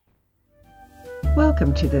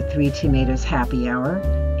Welcome to the Three Tomatoes Happy Hour,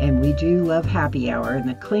 and we do love happy hour and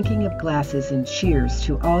the clinking of glasses and cheers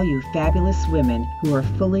to all you fabulous women who are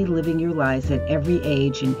fully living your lives at every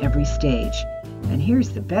age and every stage. And here's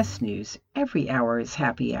the best news, every hour is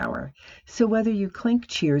happy hour. So whether you clink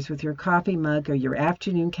cheers with your coffee mug or your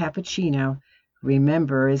afternoon cappuccino,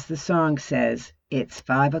 remember, as the song says, it's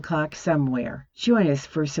 5 o'clock somewhere. Join us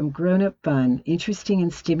for some grown-up fun, interesting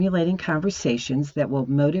and stimulating conversations that will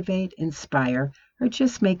motivate, inspire, or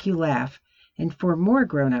just make you laugh. And for more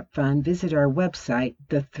grown-up fun, visit our website,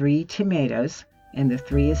 The Three Tomatoes, and the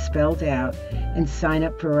three is spelled out, and sign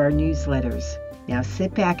up for our newsletters. Now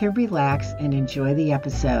sit back and relax and enjoy the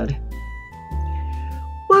episode.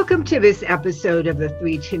 Welcome to this episode of the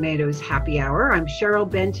Three Tomatoes Happy Hour. I'm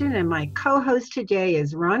Cheryl Benton, and my co-host today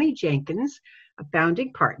is Ronnie Jenkins, a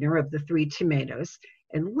founding partner of the Three Tomatoes.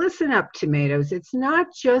 And listen up, tomatoes, it's not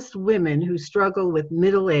just women who struggle with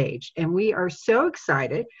middle age. And we are so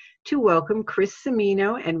excited to welcome Chris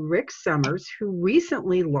Cimino and Rick Summers, who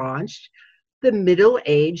recently launched the Middle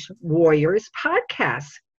Age Warriors podcast.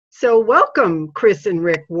 So welcome, Chris and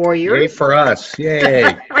Rick Warriors. Yay for us. Yay.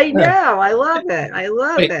 I know. I love it. I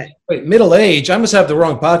love it. Wait, middle age? I must have the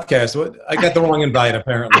wrong podcast. I got the wrong invite,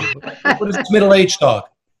 apparently. What is this middle age talk?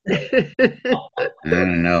 I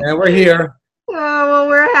don't know. And we're here. Oh, well,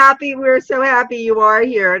 we're happy. We're so happy you are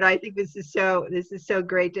here. And I think this is so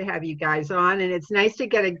great to have you guys on. And it's nice to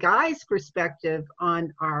get a guy's perspective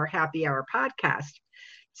on our happy hour podcast.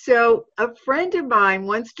 So a friend of mine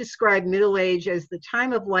once described middle age as the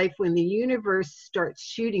time of life when the universe starts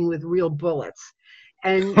shooting with real bullets.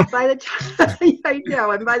 And by the time, I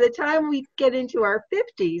know, and by the time we get into our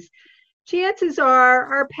 50s, chances are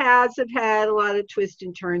our paths have had a lot of twists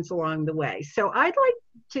and turns along the way. So I'd like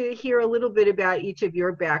to hear a little bit about each of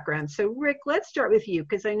your backgrounds. So Rick, let's start with you,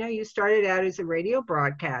 because I know you started out as a radio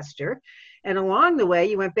broadcaster. And along the way,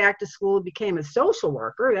 you went back to school and became a social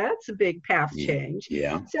worker. That's a big path change.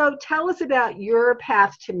 Yeah. So tell us about your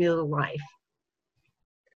path to middle life.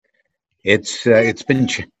 It's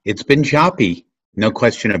been choppy, no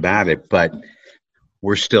question about it, but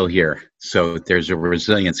we're still here. So there's a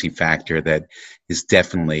resiliency factor that is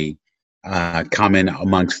definitely common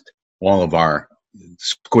amongst all of our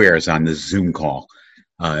squares on this Zoom call,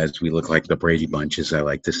 as we look like the Brady Bunch, as I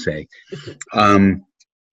like to say.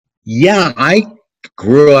 Yeah, I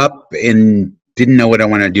grew up and didn't know what I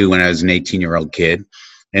wanted to do when I was an 18-year-old kid.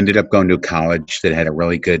 Ended up going to a college that had a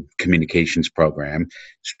really good communications program.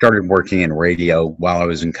 Started working in radio while I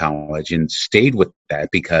was in college and stayed with that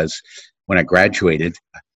because when I graduated,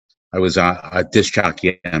 I was a disc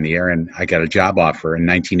jockey on the air and I got a job offer in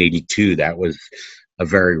 1982. That was a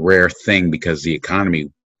very rare thing because the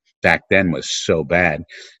economy back then was so bad.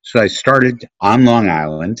 So I started on Long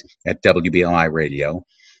Island at WBLI Radio,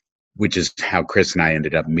 which is how Chris and I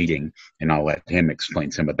ended up meeting, and I'll let him explain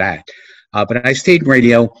some of that. But I stayed in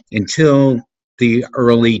radio until the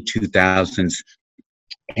early 2000s,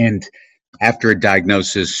 and after a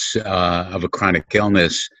diagnosis of a chronic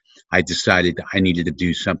illness, I decided I needed to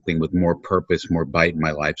do something with more purpose, more bite in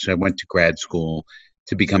my life. So I went to grad school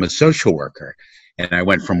to become a social worker, and I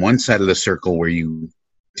went from one side of the circle where you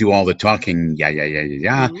do all the talking,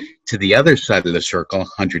 to the other side of the circle,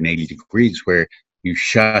 180 degrees, where you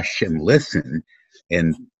shush and listen.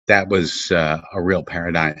 And that was a real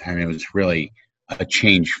paradigm. I mean, it was really a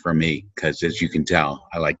change for me because, as you can tell,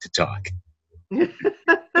 I like to talk.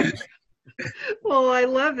 Well, I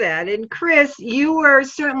love that. And Chris, you were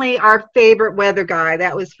certainly our favorite weather guy.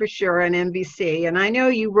 That was for sure on NBC. And I know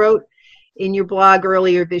you wrote in your blog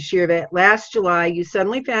earlier this year that last July, you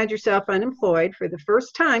suddenly found yourself unemployed for the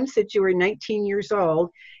first time since you were 19 years old.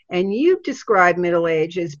 And you've described middle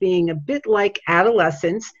age as being a bit like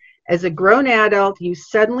adolescence. As a grown adult, you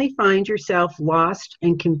suddenly find yourself lost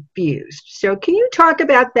and confused. So can you talk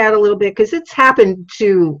about that a little bit? Because it's happened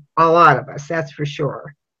to a lot of us, that's for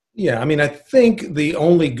sure. Yeah, I mean, I think the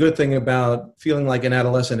only good thing about feeling like an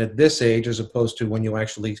adolescent at this age, as opposed to when you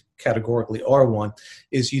actually categorically are one,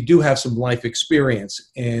 is you do have some life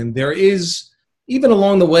experience. And there is, even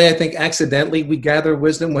along the way, I think accidentally we gather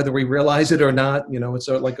wisdom, whether we realize it or not. You know, it's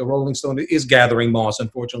like a rolling stone. It is gathering moss,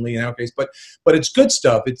 unfortunately, in our case. But it's good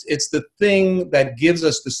stuff. It's the thing that gives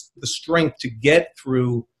us the strength to get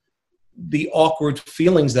through the awkward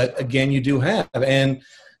feelings that, again, you do have. And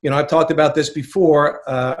you know, I've talked about this before.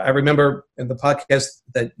 I remember in the podcast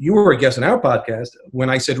that you were a guest in our podcast when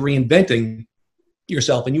I said reinventing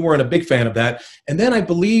yourself, and you weren't a big fan of that. And then I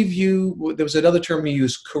believe there was another term you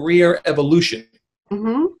used, career evolution.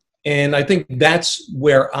 Mm-hmm. And I think that's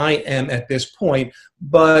where I am at this point.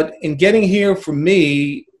 But in getting here, for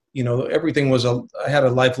me, everything was I had a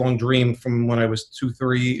lifelong dream from when I was 2,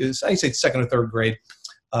 3, I say second or third grade.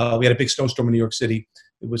 We had a big snowstorm in New York City.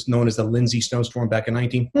 It was known as the Lindsay snowstorm back in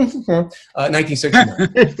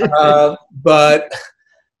 1969.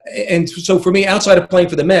 And so for me, outside of playing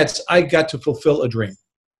for the Mets, I got to fulfill a dream,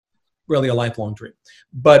 really a lifelong dream.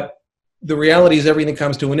 But the reality is everything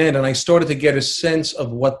comes to an end, and I started to get a sense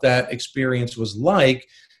of what that experience was like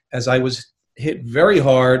as I was hit very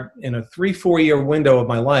hard in a 3-4 year window of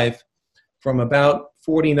my life from about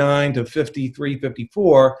 49 to 53,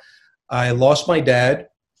 54. I lost my dad.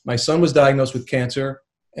 My son was diagnosed with cancer,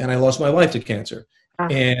 and I lost my wife to cancer.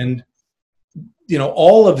 And,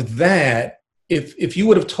 all of that, if you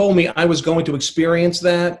would have told me I was going to experience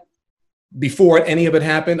that before any of it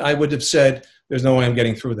happened, I would have said, there's no way I'm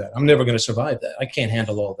getting through that. I'm never going to survive that. I can't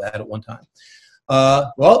handle all that at one time.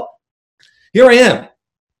 Well, here I am,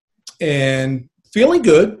 and feeling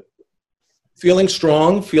good, feeling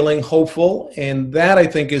strong, feeling hopeful. And that, I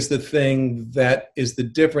think, is the thing that is the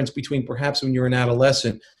difference between perhaps when you're an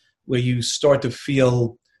adolescent, where you start to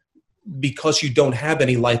feel, because you don't have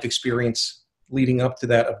any life experience leading up to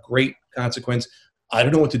that of great consequence, I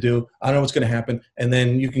don't know what to do. I don't know what's going to happen. And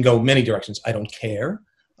then you can go many directions. I don't care.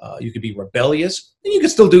 You could be rebellious. And you can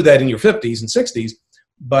still do that in your 50s and 60s.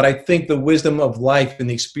 But I think the wisdom of life and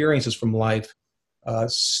the experiences from life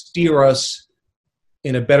steer us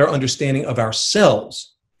in a better understanding of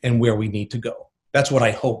ourselves and where we need to go. That's what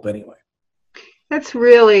I hope, anyway. That's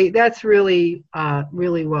really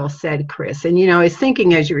well said, Chris. And, I was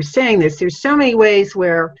thinking as you were saying this, there's so many ways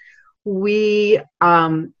where we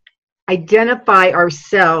identify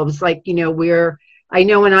ourselves, like, I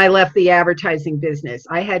know when I left the advertising business,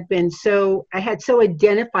 I had so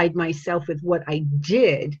identified myself with what I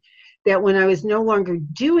did that when I was no longer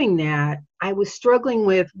doing that, I was struggling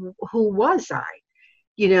with who was I,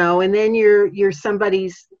 and then you're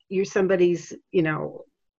somebody's,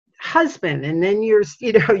 husband, and then you're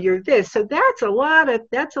this. So that's a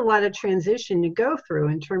lot of transition to go through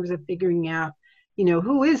in terms of figuring out,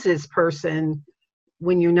 who is this person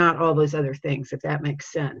when you're not all those other things, if that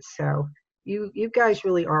makes sense. So you guys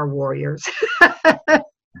really are warriors.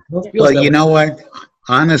 Well, you know what?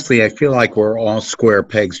 Honestly, I feel like we're all square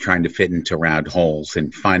pegs trying to fit into round holes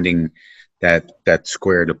and finding that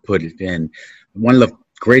square to put it in. One of the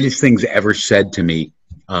greatest things ever said to me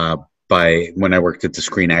by when I worked at the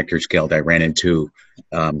Screen Actors Guild, I ran into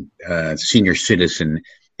a senior citizen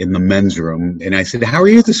in the men's room, and I said, "How are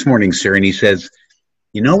you this morning, sir?" And he says,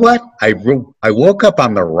 "You know what? I woke up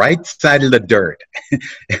on the right side of the dirt."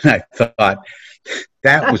 And I thought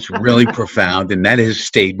that was really profound, and that has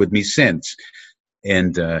stayed with me since.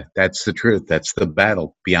 And that's the truth. That's the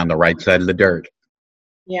battle, be on the right side of the dirt.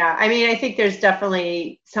 Yeah, I think there's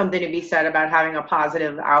definitely something to be said about having a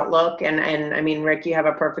positive outlook. And Rick, you have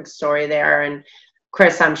a perfect story there. And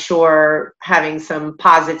Chris, I'm sure having some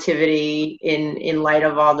positivity in light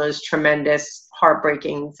of all those tremendous,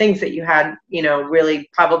 heartbreaking things that you had, really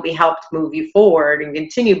probably helped move you forward and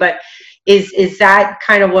continue. But is that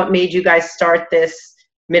kind of what made you guys start this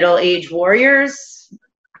Middle-Aged Warriors?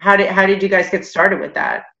 How did you guys get started with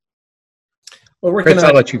that? Well, Rick, Chris,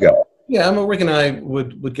 I'll let you go. Yeah, Rick and I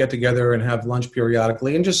would get together and have lunch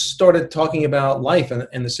periodically and just started talking about life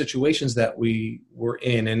and the situations that we were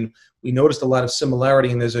in. And we noticed a lot of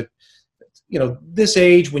similarity. And there's this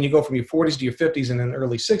age, when you go from your 40s to your 50s and then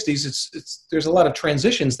early 60s, there's a lot of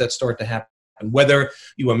transitions that start to happen. Whether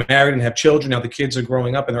you are married and have children, now the kids are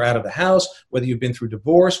growing up and they're out of the house, whether you've been through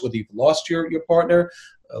divorce, whether you've lost your partner,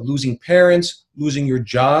 losing parents, losing your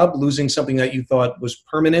job, losing something that you thought was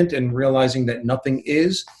permanent and realizing that nothing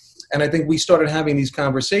is. And I think we started having these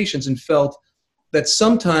conversations and felt that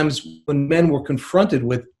sometimes when men were confronted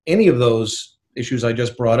with any of those issues I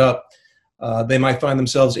just brought up, they might find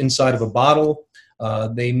themselves inside of a bottle.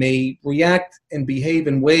 They may react and behave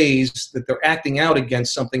in ways that they're acting out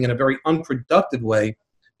against something in a very unproductive way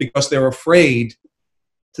because they're afraid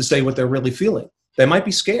to say what they're really feeling. They might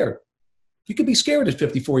be scared. You could be scared at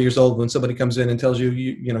 54 years old when somebody comes in and tells you,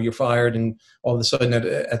 you're fired, and all of a sudden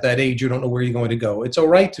at that age, you don't know where you're going to go. It's all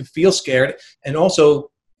right to feel scared. And also,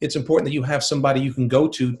 it's important that you have somebody you can go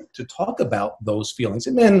to talk about those feelings.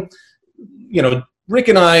 And then, Rick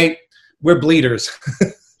and I, we're bleeders.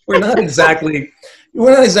 We're not exactly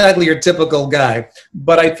your typical guy.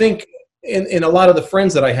 But I think in a lot of the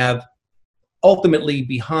friends that I have, ultimately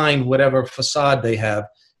behind whatever facade they have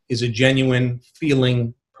is a genuine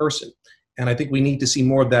feeling person. And I think we need to see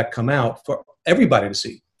more of that come out for everybody to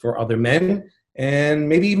see, for other men, and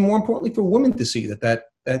maybe even more importantly for women to see that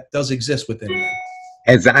does exist within men.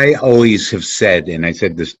 As I always have said, and I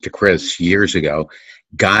said this to Chris years ago,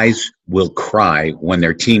 guys will cry when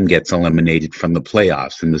their team gets eliminated from the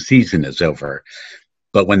playoffs and the season is over.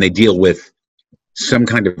 But when they deal with some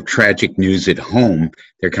kind of tragic news at home,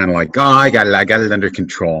 they're kind of like, oh, I got it under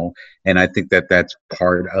control. And I think that that's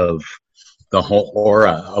part of the whole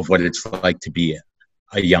aura of what it's like to be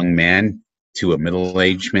a young man to a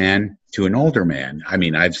middle-aged man to an older man. I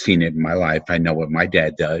mean, I've seen it in my life. I know what my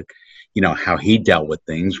dad did, how he dealt with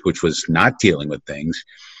things, which was not dealing with things.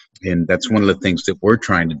 And that's one of the things that we're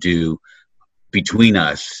trying to do between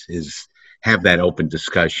us is have that open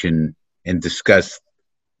discussion and discuss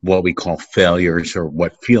what we call failures or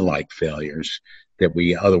what feel like failures that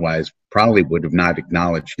we otherwise probably would have not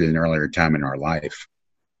acknowledged at an earlier time in our life.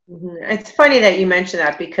 It's funny that you mentioned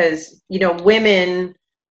that because, women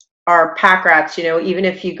are pack rats, even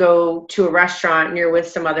if you go to a restaurant and you're with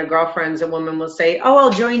some other girlfriends, a woman will say, oh,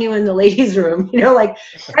 I'll join you in the ladies' room. Like,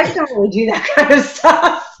 I don't really do that kind of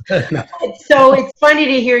stuff. So it's funny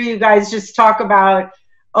to hear you guys just talk about,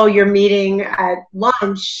 oh, you're meeting at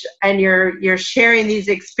lunch and you're sharing these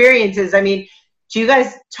experiences. I mean, do you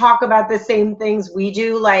guys talk about the same things we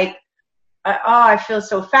do? Like, oh, I feel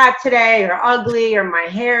so fat today, or ugly, or my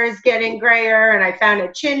hair is getting grayer, and I found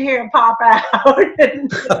a chin hair pop out.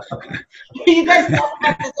 You guys talk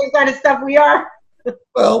about the same kind of stuff we are?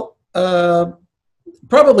 Well,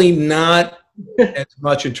 probably not as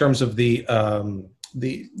much in terms of the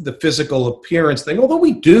physical appearance thing, although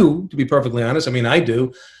we do, to be perfectly honest. I mean, I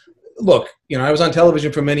do. Look, I was on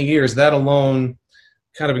television for many years. That alone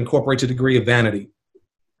kind of incorporates a degree of vanity.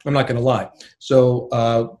 I'm not going to lie.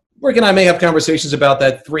 So Rick and I may have conversations about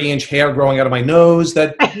that 3-inch hair growing out of my nose.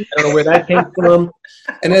 That I don't know where that came from.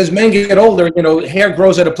 And as men get older, hair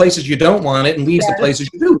grows out of places you don't want it and leaves the places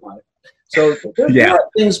you do want it. So there are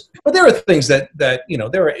things, but there are things that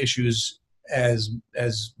there are issues as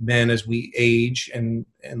men as we age and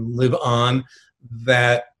live on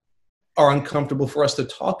that are uncomfortable for us to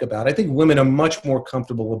talk about. I think women are much more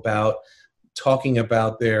comfortable about talking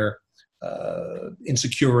about their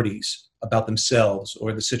insecurities about themselves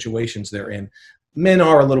or the situations they're in. Men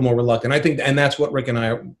are a little more reluctant, I think, and that's what Rick and I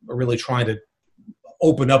are really trying to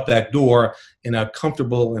open up that door in a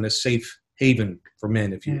comfortable and a safe haven for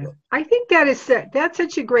men, if you will. I think that's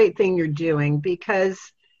such a great thing you're doing because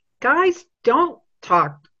guys don't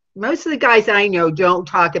talk. Most of the guys I know don't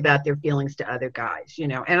talk about their feelings to other guys,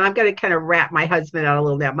 and I've got to kind of wrap my husband out a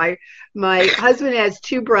little bit. My husband has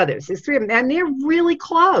 2 brothers, there's 3 of them, and they're really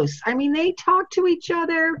close. I mean, they talk to each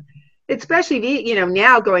other, especially,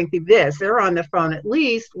 now going through this, they're on the phone at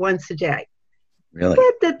least once a day. Really?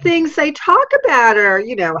 But the things they talk about are,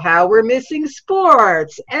 how we're missing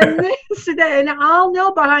sports and this and that. And I'll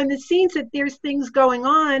know behind the scenes that there's things going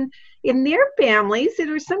on in their families that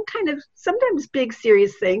are sometimes big,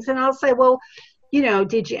 serious things. And I'll say, well,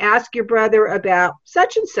 did you ask your brother about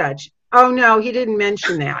such and such? Oh, no, he didn't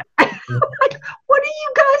mention that. Like, what do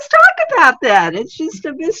you guys talk about that? It's just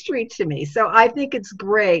a mystery to me. So I think it's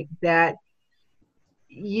great that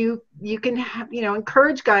you can have,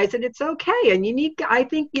 encourage guys that it's okay. And I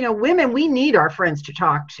think, women, we need our friends to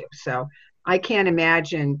talk to. So I can't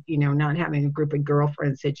imagine, not having a group of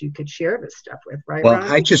girlfriends that you could share this stuff with, right? Well,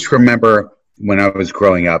 Ron? I just remember when I was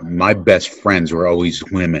growing up, my best friends were always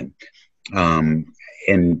women.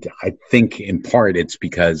 And I think in part it's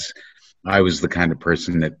because I was the kind of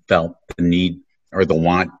person that felt the need or the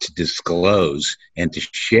want to disclose and to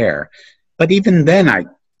share. But even then, I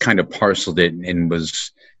kind of parceled it and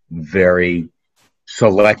was very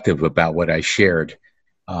selective about what I shared.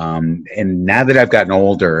 And now that I've gotten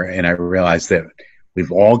older and I realize that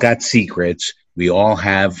we've all got secrets, we all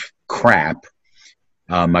have crap.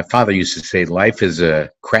 My father used to say, life is a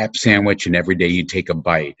crap sandwich and every day you take a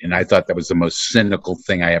bite. And I thought that was the most cynical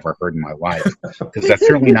thing I ever heard in my life, because that's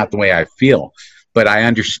certainly not the way I feel. But I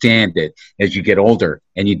understand it as you get older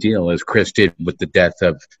and you deal, as Chris did, with the death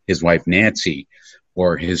of his wife, Nancy,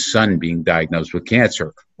 or his son being diagnosed with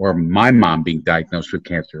cancer, or my mom being diagnosed with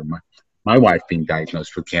cancer, my wife being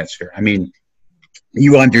diagnosed with cancer. I mean,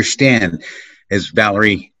 you understand, as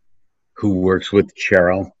Valerie, who works with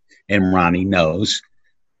Cheryl and Ronnie knows,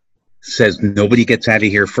 says nobody gets out of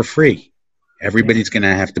here for free. Everybody's going to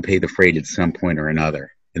have to pay the freight at some point or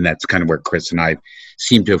another. And that's kind of where Chris and I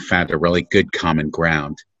seem to have found a really good common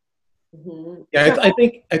ground. Mm-hmm. Yeah,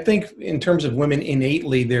 I think in terms of women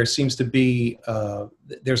innately, there seems to be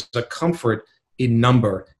there's a comfort in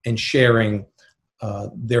number and sharing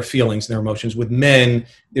their feelings and their emotions. With men,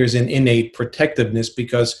 there's an innate protectiveness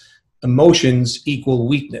because emotions equal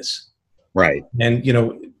weakness. Right.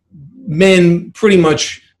 And men pretty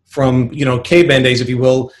much from caveman days, if you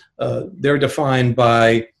will, they're defined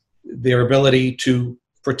by their ability to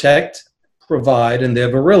protect, provide, and their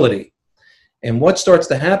virility. And what starts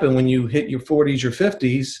to happen when you hit your 40s or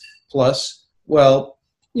 50s plus, well,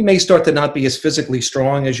 you may start to not be as physically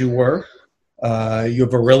strong as you were. Your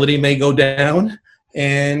virility may go down,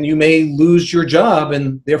 and you may lose your job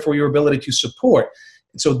and therefore your ability to support.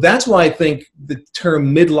 And so that's why I think the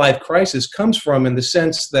term midlife crisis comes from, in the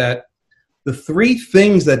sense that the three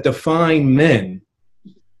things that define men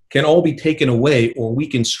can all be taken away or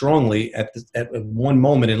weakened strongly at one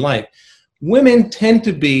moment in life. Women tend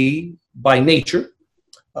to be, by nature,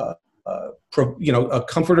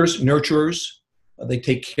 comforters, nurturers. They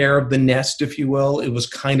take care of the nest, if you will. It was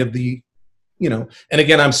kind of the, and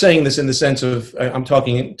again, I'm saying this in the sense of, I'm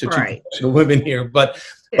talking to two professional women here, but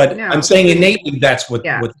I'm saying innately that's what,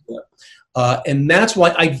 and that's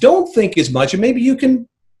why I don't think as much, and maybe you can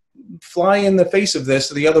fly in the face of this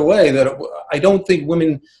the other way, that I don't think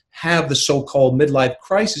women have the so-called midlife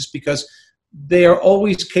crisis, because they are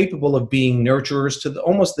always capable of being nurturers to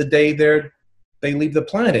almost the day they leave the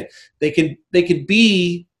planet. They could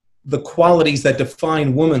be the qualities that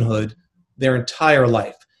define womanhood their entire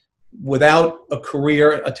life, without a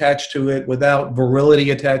career attached to it, without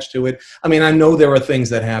virility attached to it. I mean, I know there are things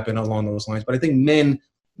that happen along those lines, but I think men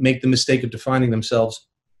make the mistake of defining themselves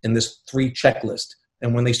in this 3 checklist.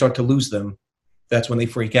 And when they start to lose them, that's when they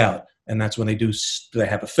freak out. And that's when they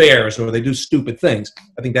have affairs or they do stupid things.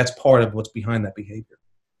 I think that's part of what's behind that behavior.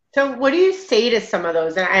 So what do you say to some of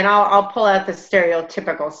those? And I'll pull out the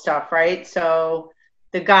stereotypical stuff, right? So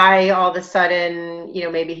the guy, all of a sudden,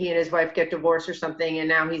 maybe he and his wife get divorced or something, and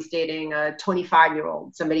now he's dating a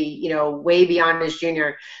 25-year-old, somebody, way beyond his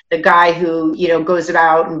junior. The guy who, goes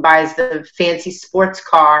about and buys the fancy sports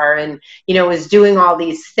car and, is doing all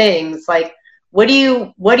these things. Like, what do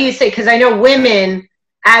you say? Because I know women,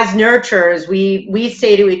 as nurturers, we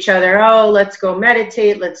say to each other, oh, let's go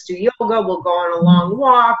meditate, let's do yoga, we'll go on a long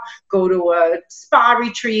walk, go to a spa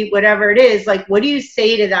retreat, whatever it is. Like, what do you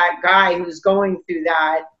say to that guy who's going through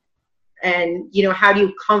that? And, how do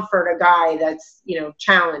you comfort a guy that's,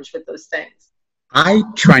 challenged with those things? I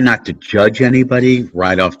try not to judge anybody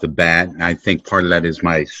right off the bat. And I think part of that is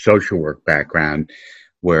my social work background,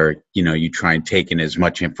 where, you try and take in as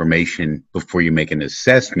much information before you make an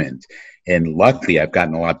assessment. And luckily, I've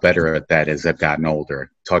gotten a lot better at that as I've gotten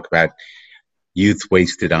older. Talk about youth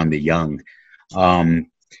wasted on the young.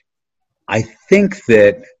 I think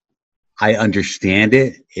that I understand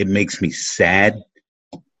it. It makes me sad.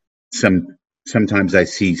 Sometimes I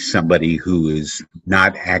see somebody who is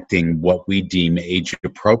not acting what we deem age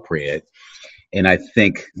appropriate, and I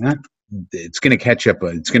think it's going to catch up.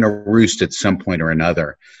 It's going to roost at some point or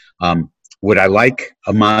another. Would I like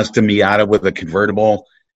a Mazda Miata with a convertible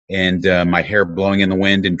and my hair blowing in the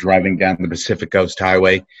wind and driving down the Pacific Coast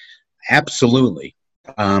Highway? Absolutely.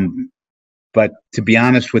 But to be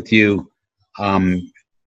honest with you,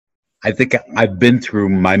 I think I've been through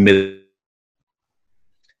my mid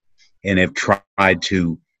and have tried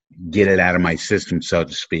to get it out of my system, so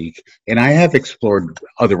to speak. And I have explored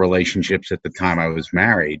other relationships at the time I was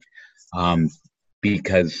married,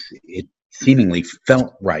 because it seemingly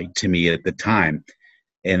felt right to me at the time.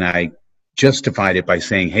 And I justified it by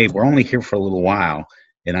saying, hey, we're only here for a little while,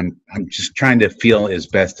 and I'm just trying to feel as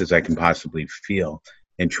best as I can possibly feel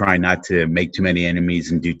and try not to make too many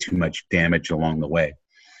enemies and do too much damage along the way.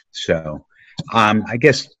 So I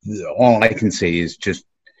guess all I can say is just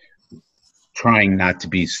trying not to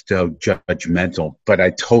be so judgmental, but I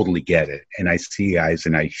totally get it. And I see guys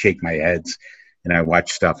and I shake my heads and I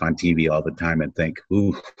watch stuff on TV all the time and think,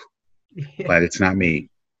 ooh, but it's not me.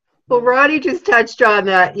 Well, Ronnie just touched on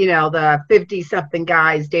the 50-something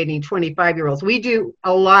guys dating 25-year-olds. We do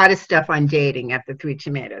a lot of stuff on dating at the Three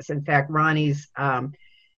Tomatoes. In fact, Ronnie's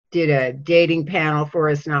did a dating panel for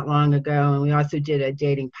us not long ago, and we also did a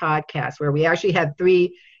dating podcast where we actually had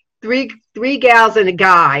three gals and a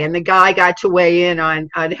guy, and the guy got to weigh in on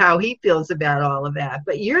how he feels about all of that.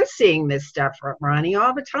 But you're seeing this stuff, Ronnie,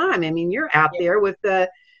 all the time. I mean, you're out there with the,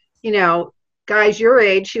 guys your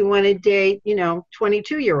age who want to date,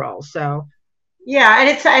 22-year-olds. So yeah,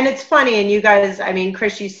 and it's funny, and you guys, I mean,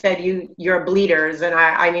 Chris, you said you're bleeders, and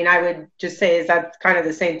I mean, I would just say is that kind of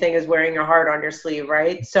the same thing as wearing your heart on your sleeve,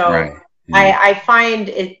 right? So right. I find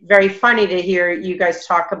it very funny to hear you guys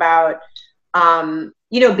talk about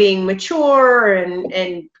being mature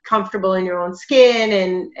and comfortable in your own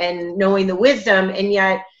skin and knowing the wisdom. And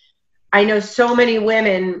yet I know so many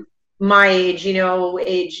women my age,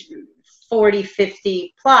 age 40,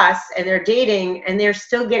 50 plus, and they're dating and they're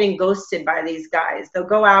still getting ghosted by these guys. They'll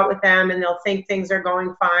go out with them and they'll think things are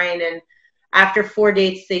going fine. And after 4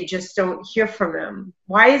 dates, they just don't hear from him?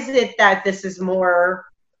 Why is it that this is more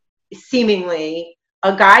seemingly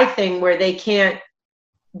a guy thing where they can't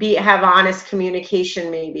have honest communication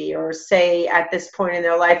maybe, or say at this point in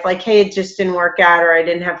their life, like, hey, it just didn't work out, or I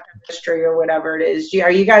didn't have chemistry, or whatever it is?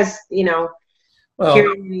 Are you guys,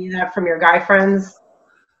 hearing that from your guy friends?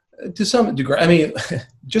 To some degree. I mean,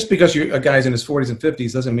 just because a guy's in his 40s and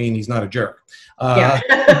 50s doesn't mean he's not a jerk. Yeah.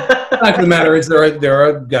 The fact of the matter is there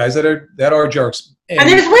are guys that are jerks. And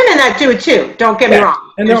there's women that do it too. Don't get me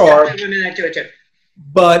wrong. And there are women that do it too.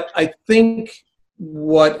 But I think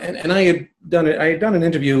and I had done an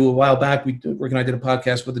interview a while back. Rick and I did a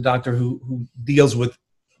podcast with a doctor who deals with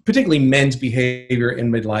particularly men's behavior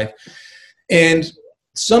in midlife. And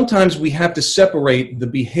sometimes we have to separate the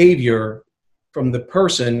behavior from the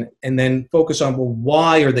person and then focus on, well,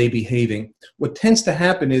 why are they behaving? What tends to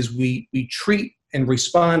happen is we treat and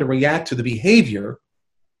respond and react to the behavior.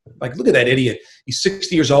 Like, look at that idiot. He's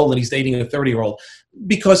 60 years old and he's dating a 30-year-old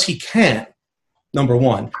because he can. Number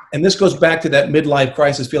one. And this goes back to that midlife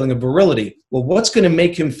crisis feeling of virility. Well, what's going to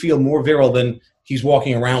make him feel more virile than he's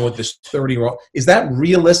walking around with this 30-year-old? Is that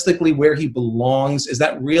realistically where he belongs? Is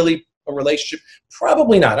that really a relationship?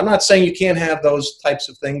 Probably not. I'm not saying you can't have those types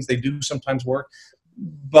of things. They do sometimes work.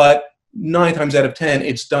 But 9 times out of 10,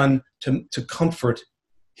 it's done to comfort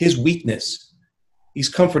his weakness. He's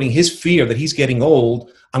comforting his fear that he's getting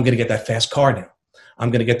old. I'm going to get that fast car now.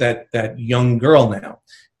 I'm going to get that young girl now.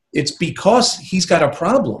 It's because he's got a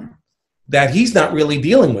problem that he's not really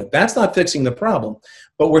dealing with. That's not fixing the problem.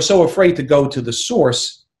 But we're so afraid to go to the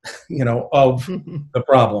source, of the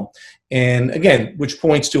problem. And again, which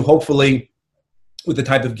points to, hopefully, with the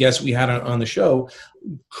type of guests we had on the show,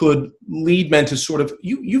 could lead men to sort of,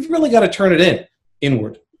 you've really got to turn it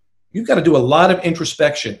inward. You've got to do a lot of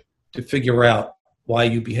introspection to figure out why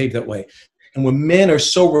you behave that way. And when men are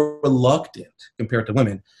so reluctant compared to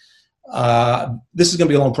women, this is going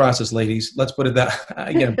to be a long process, ladies. Let's put it that.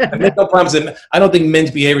 Again, I make no promises. I don't think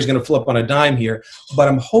men's behavior is going to flip on a dime here, but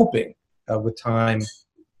I'm hoping with time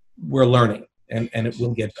we're learning and it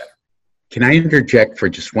will get better. Can I interject for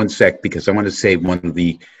just 1 sec? Because I want to say one of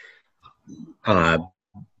the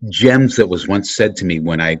gems that was once said to me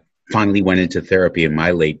when I finally went into therapy in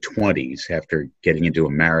my late 20s after getting into a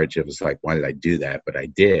marriage. It was like, why did I do that? But I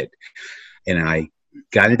did. And I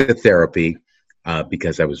got into therapy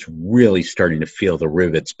because I was really starting to feel the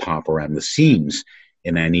rivets pop around the seams,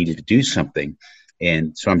 and I needed to do something.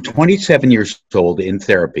 And so I'm 27 years old in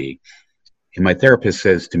therapy, and my therapist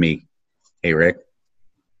says to me, hey, Rick,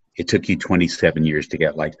 it took you 27 years to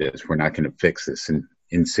get like this. We're not going to fix this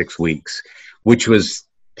in 6 weeks, which was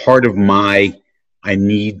part of I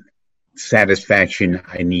need satisfaction.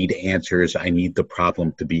 I need answers. I need the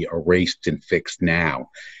problem to be erased and fixed now.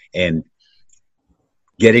 And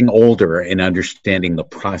getting older and understanding the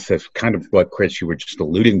process, kind of what, Chris, you were just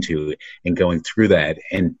alluding to, and going through that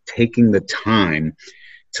and taking the time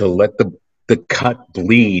to let the cut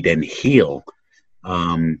bleed and heal.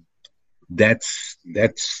 That's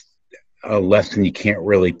a lesson you can't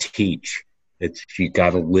really teach. You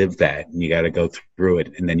got to live that, and you got to go through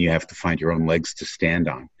it, and then you have to find your own legs to stand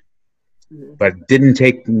on. But it didn't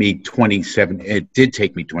take me 27. It did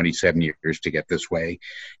take me 27 years to get this way,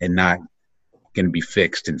 and not going to be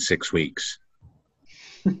fixed in 6 weeks.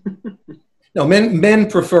 No, men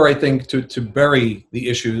prefer, I think, to bury the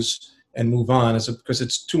issues and move on, because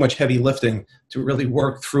it's too much heavy lifting to really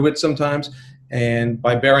work through it sometimes. And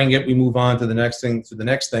by burying it, we move on to the next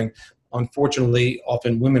thing. Unfortunately,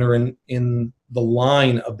 often women are in the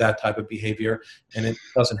line of that type of behavior, and it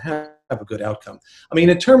doesn't have a good outcome. I mean,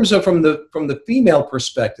 in terms of from the female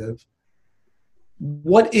perspective,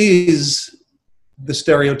 what is the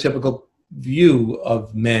stereotypical view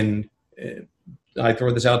of men? I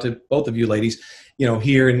throw this out to both of you ladies,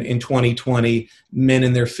 here in 2020, men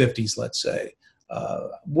in their 50s, let's say.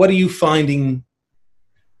 What are you finding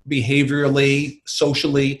behaviorally,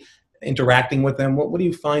 socially, interacting with them? What are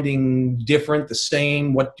you finding different, the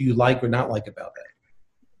same? What do you like or not like about that?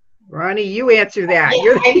 Ronnie, you answer that.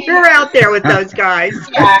 You're out there with those guys.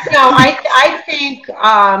 Yeah, no, I think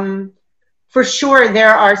for sure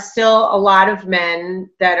there are still a lot of men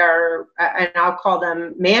that are, and I'll call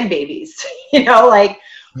them man babies,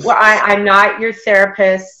 I'm not your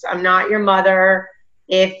therapist. I'm not your mother.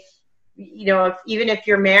 Even if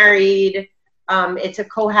you're married, it's a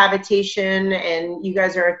cohabitation and you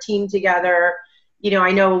guys are a team together.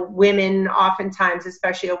 I know women oftentimes,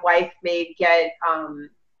 especially a wife, may get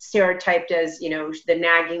stereotyped as, the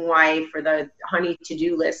nagging wife or the honey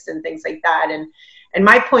to-do list and things like that. And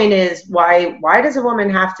my point is, why does a woman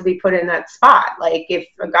have to be put in that spot? Like, if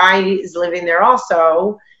a guy is living there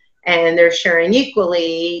also, and they're sharing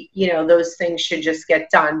equally, those things should just get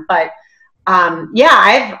done. But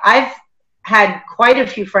yeah, I've had quite a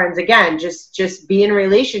few friends, again, just be in a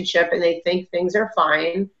relationship and they think things are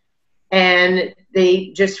fine, and they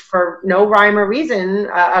just, for no rhyme or reason,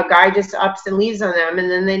 a guy just ups and leaves on them,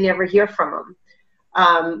 and then they never hear from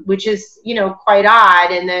them, which is quite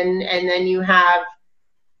odd. And then you have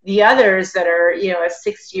the others that are a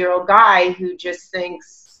 60-year-old guy who just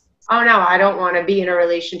thinks, oh no, I don't want to be in a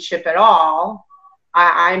relationship at all.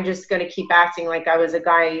 I'm just going to keep acting like I was a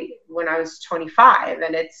guy when I was 25.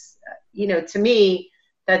 And it's, to me,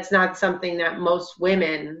 that's not something that most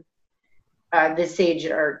women this age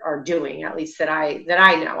are doing, at least that I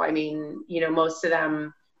know. I mean, most of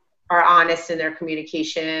them are honest in their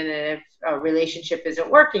communication, and if a relationship isn't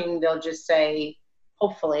working, they'll just say,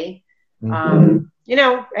 hopefully,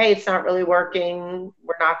 hey, it's not really working,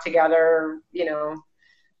 we're not together,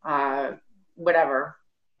 whatever.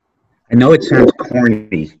 I know it sounds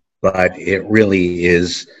corny, but it really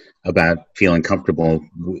is about feeling comfortable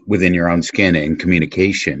within your own skin and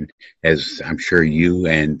communication, as I'm sure you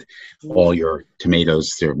and all your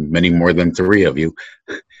tomatoes, there are many more than 3 of you,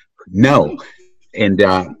 know. And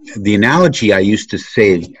the analogy I used to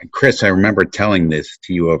say, Chris, I remember telling this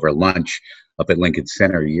to you over lunch up at Lincoln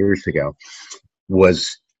Center years ago,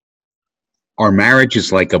 was our marriage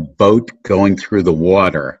is like a boat going through the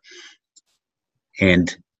water,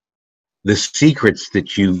 and the secrets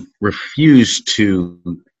that you refuse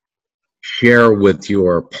to share with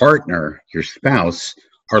your partner, your spouse,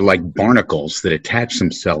 are like barnacles that attach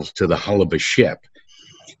themselves to the hull of a ship.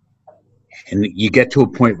 And you get to a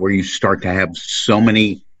point where you start to have so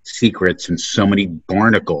many secrets and so many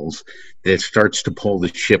barnacles that it starts to pull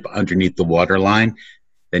the ship underneath the waterline.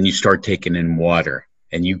 Then you start taking in water,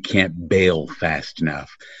 and you can't bail fast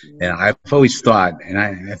enough. And I've always thought, and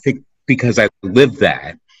I think because I lived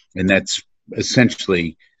that, and that's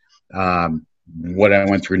essentially what I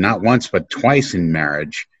went through not once but twice in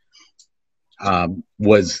marriage,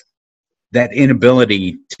 was that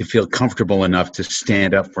inability to feel comfortable enough to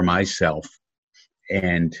stand up for myself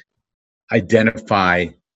and identify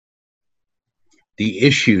the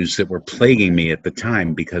issues that were plaguing me at the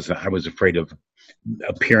time, because I was afraid of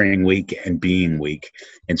appearing weak and being weak.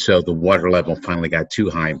 And so the water level finally got too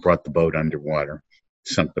high and brought the boat underwater,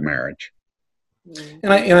 sunk the marriage.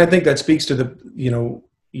 And I think that speaks to the,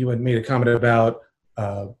 you had made a comment about,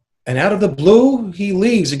 and out of the blue, he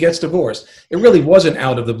leaves and gets divorced. It really wasn't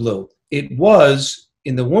out of the blue. It was,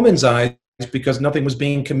 in the woman's eyes, because nothing was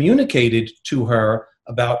being communicated to her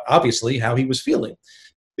about, obviously, how he was feeling.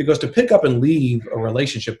 Because to pick up and leave a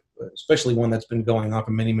relationship, especially one that's been going on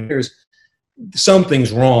for many years,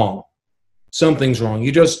 something's wrong. Something's wrong.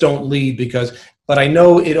 You just don't leave because, but I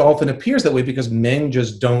know it often appears that way because men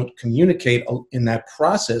just don't communicate in that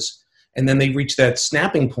process. And then they reach that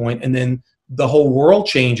snapping point, and then the whole world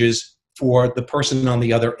changes for the person on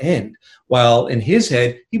the other end. While in his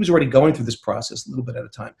head, he was already going through this process a little bit at a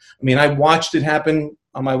time. I mean, I watched it happen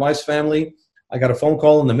on my wife's family. I got a phone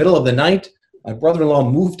call in the middle of the night. My brother-in-law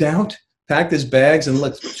moved out, packed his bags, and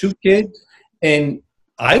left 2 kids. And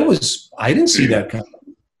I didn't see that coming.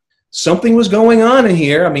 Something was going on in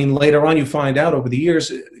here. I mean, later on you find out over the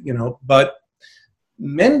years, but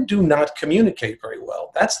men do not communicate very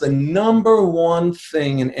well. That's the number one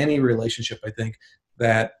thing in any relationship, I think,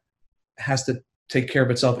 that has to take care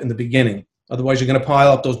of itself in the beginning. Otherwise, you're going to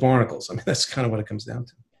pile up those barnacles. I mean, that's kind of what it comes down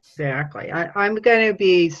to. Exactly.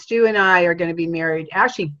 Stu and I are going to be married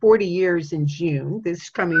actually 40 years in June, this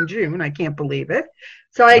coming June. I can't believe it.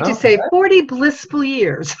 So I just say 40 blissful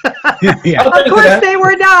years. Yeah. Of course, they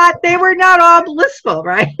were not all blissful,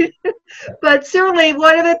 right? But certainly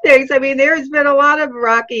one of the things, I mean, there's been a lot of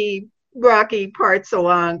rocky parts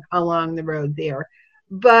along the road there.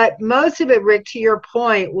 But most of it, Rick, to your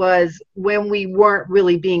point, was when we weren't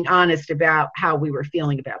really being honest about how we were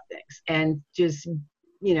feeling about things, and just,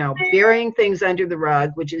 burying things under the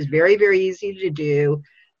rug, which is very, very easy to do,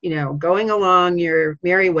 going along your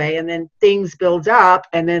merry way, and then things build up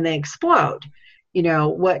and then they explode.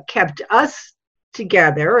 What kept us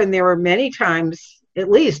together, and there were many times,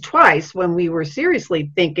 at least twice, when we were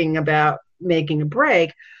seriously thinking about making a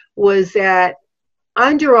break, was that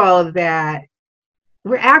under all of that,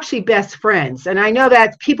 we're actually best friends. And I know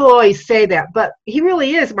that people always say that, but he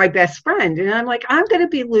really is my best friend. And I'm like, I'm going to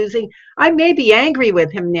be losing. I may be angry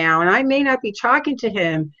with him now, and I may not be talking to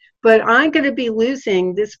him, but I'm going to be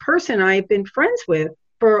losing this person I've been friends with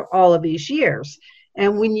for all of these years.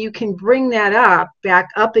 And when you can bring that back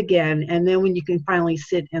up again, and then when you can finally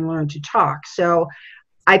sit and learn to talk. So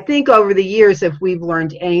I think over the years, if we've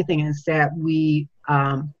learned anything, is that we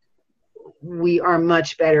we are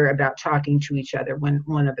much better about talking to each other when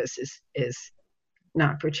one of us is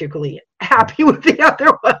not particularly happy with the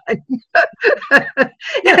other one.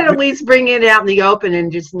 And at least bringing it out in the open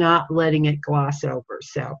and just not letting it gloss over.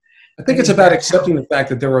 So I think it's about accepting the fact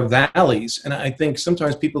that there are valleys. And I think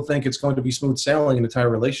sometimes people think it's going to be smooth sailing an entire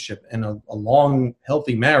relationship. And a long,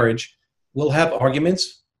 healthy marriage will have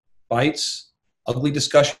arguments, fights, ugly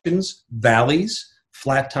discussions, valleys,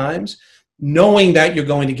 flat times. Knowing that you're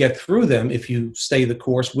going to get through them if you stay the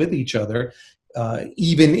course with each other,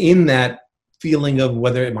 even in that feeling of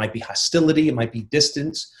whether it might be hostility, it might be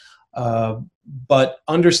distance, but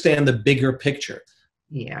understand the bigger picture.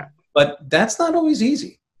 Yeah. But that's not always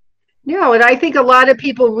easy. No, and I think a lot of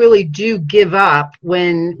people really do give up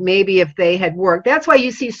when maybe if they had worked. That's why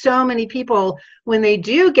you see so many people when they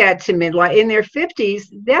do get to midlife in their 50s,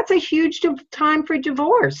 that's a huge time for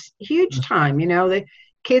divorce, huge time. You know, the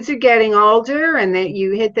kids are getting older and that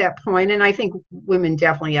you hit that point, and I think women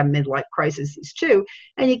definitely have midlife crises too.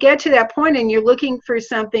 And you get to that point and you're looking for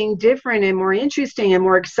something different and more interesting and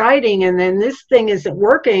more exciting, and then this thing isn't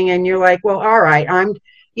working and you're like, well, all right, I'm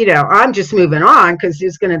just moving on because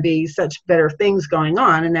there's going to be such better things going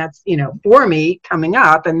on, and that's, for me coming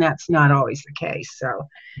up, and that's not always the case. So,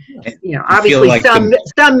 obviously like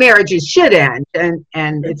some marriages should end, and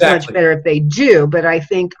it's much better if they do. But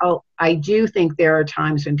I do think there are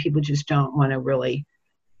times when people just don't want to really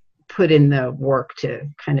put in the work to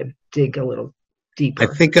kind of dig a little deeper. I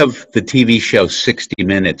think of the TV show 60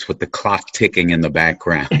 Minutes with the clock ticking in the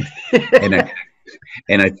background,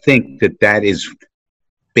 and I think that is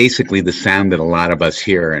basically the sound that a lot of us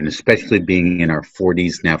hear, and especially being in our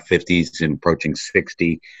 40s, now 50s, and approaching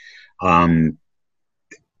 60,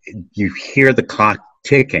 you hear the clock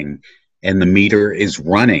ticking and the meter is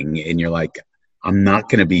running, and you're like, I'm not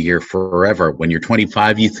going to be here forever. When you're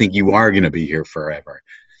 25, you think you are going to be here forever.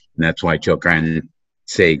 And that's why Joe Grant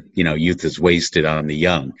say, youth is wasted on the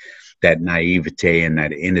young. That naivete and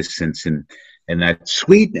that innocence and that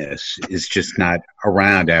sweetness is just not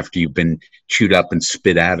around after you've been chewed up and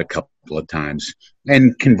spit out a couple of times.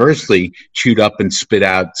 And conversely, chewed up and spit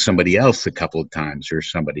out somebody else a couple of times, or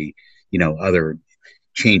somebody, other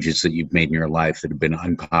changes that you've made in your life that have been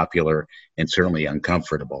unpopular and certainly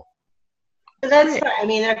uncomfortable.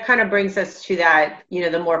 That kind of brings us to that,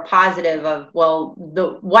 the more positive of, well,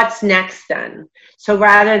 what's next then? So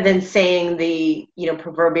rather than saying the,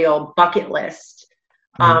 proverbial bucket list,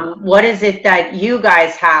 what is it that you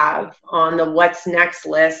guys have on the what's next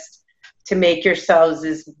list to make yourselves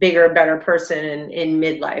this bigger, better person in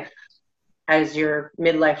midlife as your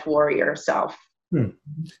midlife warrior self?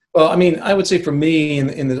 Well, I would say for me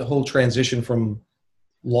in the whole transition from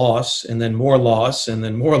loss and then more loss and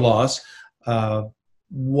then more loss,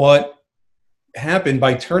 what happened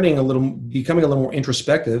by becoming a little more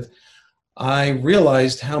introspective, I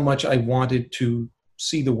realized how much I wanted to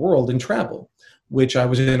see the world and travel, which I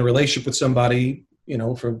was in a relationship with somebody,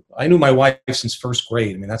 I knew my wife since first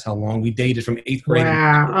grade. That's how long we dated, from 8th grade.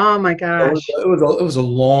 Wow. Oh my gosh. It was a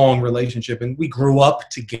long relationship, and we grew up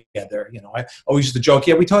together. I always used to joke,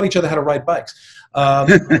 we taught each other how to ride bikes.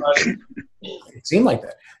 It seemed like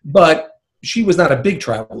that. But she was not a big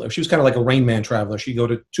traveler. She was kind of like a Rain Man traveler. She'd go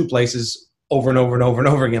to two places over and over and over and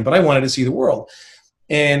over again, but I wanted to see the world.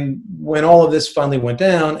 And when all of this finally went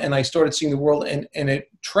down and I started seeing the world, and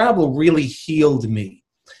travel really healed me,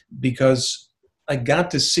 because I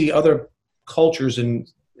got to see other cultures and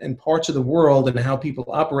parts of the world and how people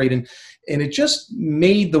operate. And it just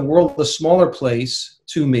made the world a smaller place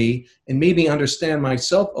to me and made me understand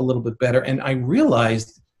myself a little bit better. And I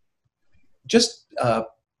realized just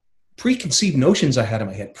preconceived notions I had in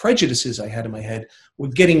my head, prejudices I had in my head, were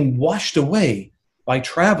getting washed away by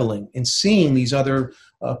traveling and seeing these other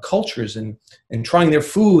cultures and trying their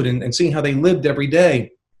food and seeing how they lived every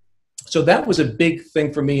day. So that was a big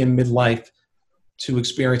thing for me in midlife to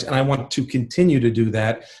experience, and I want to continue to do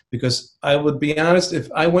that, because I would be honest,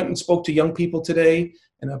 if I went and spoke to young people today,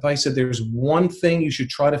 and if I said there's one thing you should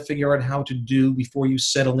try to figure out how to do before you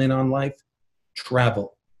settle in on life,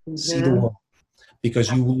 travel, see the world.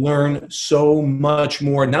 Because you learn so much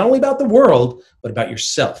more, not only about the world, but about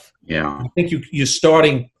yourself. Yeah. I think you're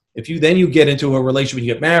starting, if you get into a relationship,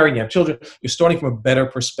 you get married, you have children, you're starting from a better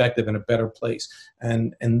perspective and a better place.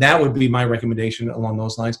 And that would be my recommendation along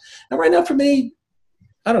those lines. And right now for me,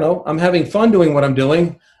 I don't know, I'm having fun doing what I'm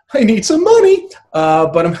doing. I need some money,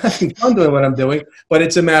 but I'm having fun doing what I'm doing. But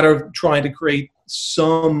it's a matter of trying to create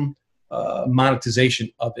some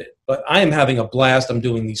monetization of it. But I am having a blast. I'm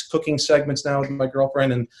doing these cooking segments now with my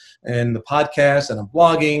girlfriend and the podcast, and I'm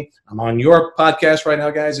blogging. I'm on your podcast right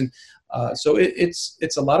now, guys. And so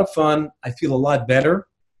it's a lot of fun. I feel a lot better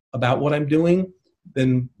about what I'm doing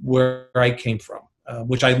than where I came from,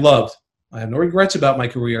 which I loved. I have no regrets about my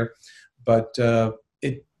career, but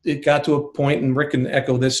it got to a point, and Rick can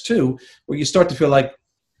echo this too, where you start to feel like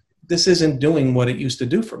this isn't doing what it used to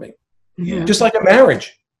do for me. Yeah. Just like a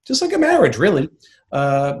marriage, really.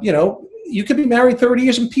 You could be married 30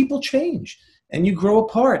 years and people change and you grow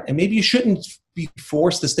apart, and maybe you shouldn't be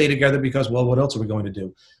forced to stay together because, well, what else are we going to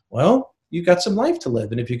do? Well, you've got some life to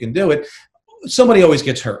live, and if you can do it, somebody always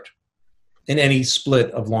gets hurt in any split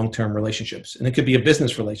of long-term relationships, and it could be a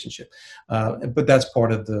business relationship, but that's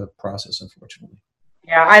part of the process, unfortunately.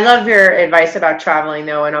 Yeah, I love your advice about traveling,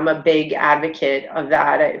 though, and I'm a big advocate of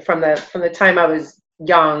that. From the time I was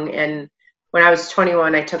young, and when I was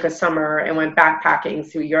 21, I took a summer and went backpacking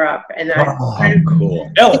through Europe, and that's cool.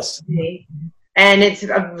 Jealous. And it's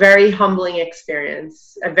a very humbling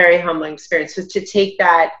experience. So to take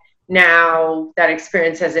that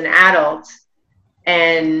experience as an adult,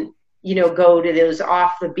 and go to those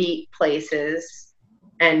off the beat places,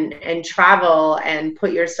 and travel and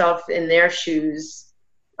put yourself in their shoes,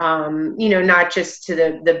 not just to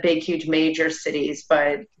the big, huge major cities,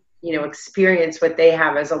 but, experience what they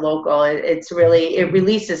have as a local. It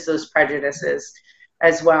releases those prejudices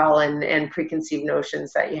as well, and preconceived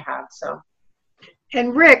notions that you have. So.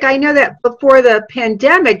 And Rick, I know that before the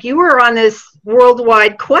pandemic, you were on this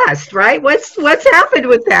worldwide quest, right? What's happened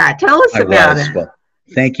with that? Tell us about it. Well,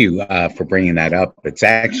 thank you for bringing that up. It's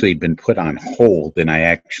actually been put on hold, and I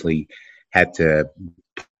actually had to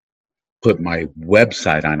put my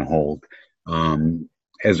website on hold.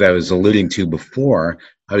 As I was alluding to before,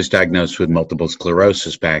 I was diagnosed with multiple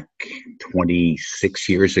sclerosis back 26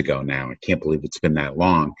 years ago now. I can't believe it's been that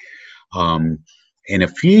long. And a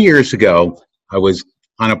few years ago, I was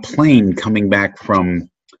on a plane coming back from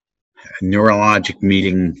a neurologic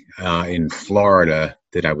meeting in Florida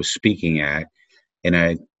that I was speaking at, and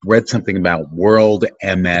I read something about World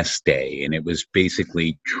MS Day, and it was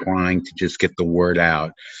basically trying to just get the word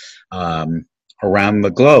out around the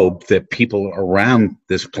globe that people around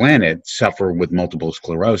this planet suffer with multiple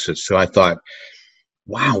sclerosis. So I thought,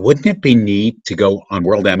 wow, wouldn't it be neat to go on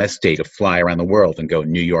World MS Day to fly around the world and go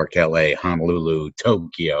New York, LA, Honolulu,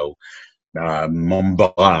 Tokyo,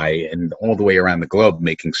 Mumbai, and all the way around the globe,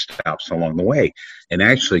 making stops along the way. And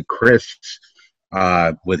actually, Chris,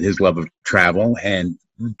 with his love of travel and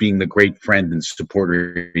being the great friend and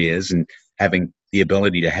supporter he is, and having the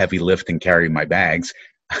ability to heavy lift and carry my bags,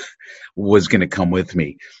 was going to come with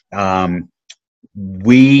me.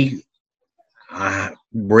 We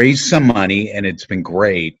raised some money, and it's been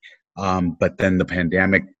great. But then the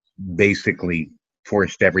pandemic basically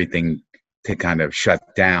forced everything to kind of shut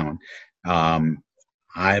down. I'm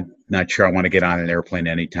not sure I want to get on an airplane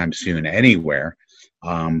anytime soon anywhere,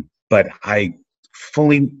 but I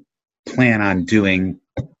fully plan on doing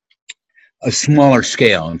a smaller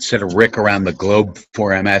scale. Instead of Rick around the globe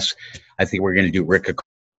for MS, I think we're going to do Rick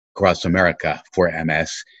across America for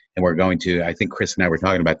MS. And we're going to, I think Chris and I were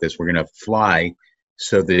talking about this, we're going to fly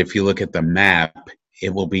so that if you look at the map,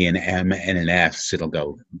 it will be an M and an S. It'll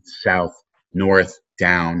go south, north,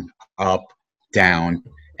 down, up, down,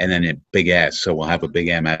 and then a big S. So we'll have a big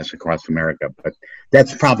MS across America. But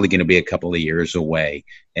that's probably going to be a couple of years away.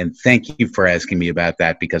 And thank you for asking me about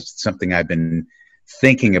that, because it's something I've been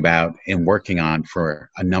thinking about and working on for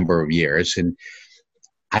a number of years. And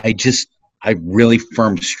I really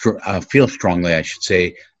feel strongly, I should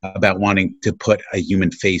say, about wanting to put a human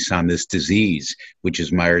face on this disease, which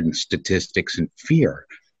is mired in statistics and fear.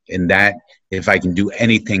 And that if I can do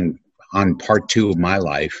anything on part 2 of my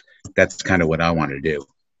life, that's kind of what I want to do.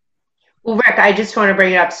 Well, Rick, I just want to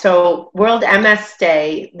bring it up. So World MS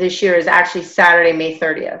Day this year is actually Saturday, May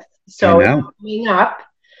 30th. So it's coming up,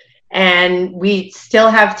 and we still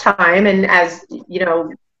have time. And as you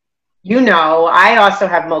know, I also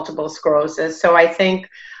have multiple sclerosis. So I think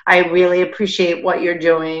I really appreciate what you're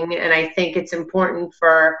doing. And I think it's important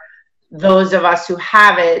for those of us who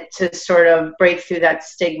have it to sort of break through that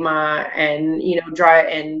stigma and,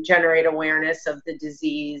 generate awareness of the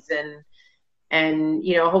disease. And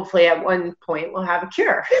hopefully at one point we'll have a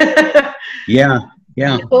cure. Yeah.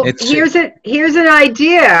 Well, here's an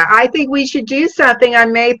idea. I think we should do something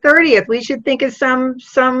on May 30th. We should think of some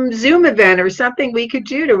Zoom event or something we could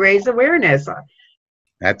do to raise awareness.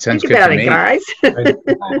 That sounds Think good about to it, me, guys.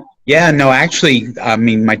 Yeah, no, actually, I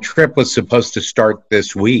mean, my trip was supposed to start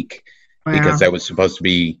this week because I was supposed to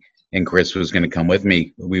be, and Chris was going to come with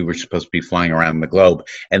me. We were supposed to be flying around the globe.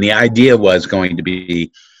 And the idea was going to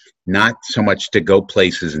be not so much to go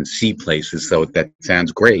places and see places, though that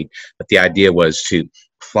sounds great, but the idea was to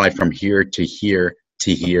fly from here to here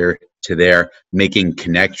to here to there, making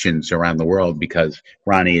connections around the world. Because,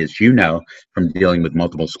 Ronnie, as you know, from dealing with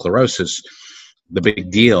multiple sclerosis, the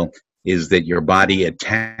big deal is that your body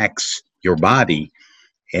attacks your body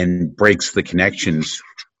and breaks the connections,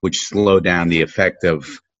 which slow down the effect of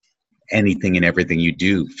anything and everything you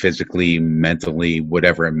do, physically, mentally,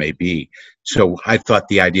 whatever it may be. So I thought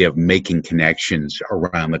the idea of making connections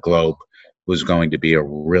around the globe was going to be a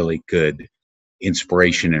really good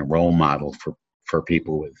inspiration and role model for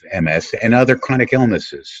people with MS and other chronic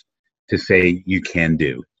illnesses to say you can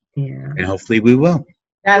do. Yeah. And hopefully we will.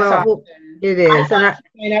 That's Well, awesome. it is. I And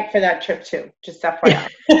sign up for that trip too, just FYI.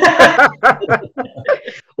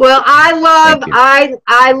 well, Thank you.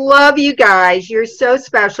 I love you guys. You're so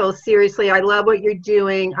special. Seriously, I love what you're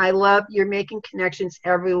doing. I love you're making connections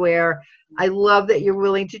everywhere. I love that you're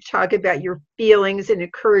willing to talk about your feelings and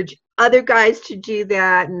encourage other guys to do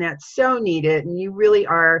that, and that's so needed. And you really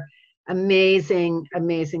are amazing,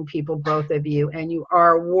 amazing people, both of you, and you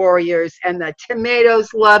are warriors, and the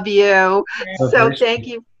tomatoes love you. So thank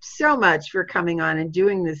you so much for coming on and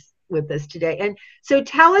doing this with us today. And so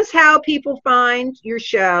tell us how people find your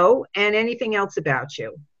show and anything else about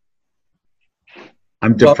you.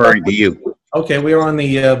 I'm deferring to you. Okay, we are on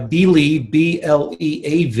the Believe,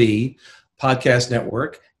 BLEAV podcast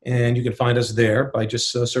network, and you can find us there by just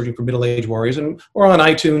searching for Middle Age Warriors, and we're on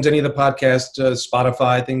iTunes, any of the podcasts,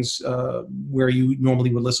 Spotify, things where you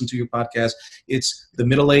normally would listen to your podcast. It's the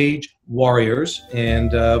Middle Age Warriors,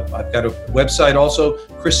 and I've got a website also,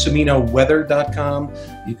 chrisciminoweather.com.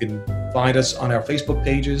 You can find us on our Facebook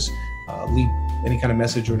pages, leave any kind of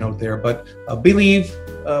message or note there, but Believe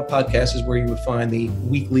podcast is where you would find the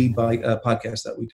weekly podcast that we do.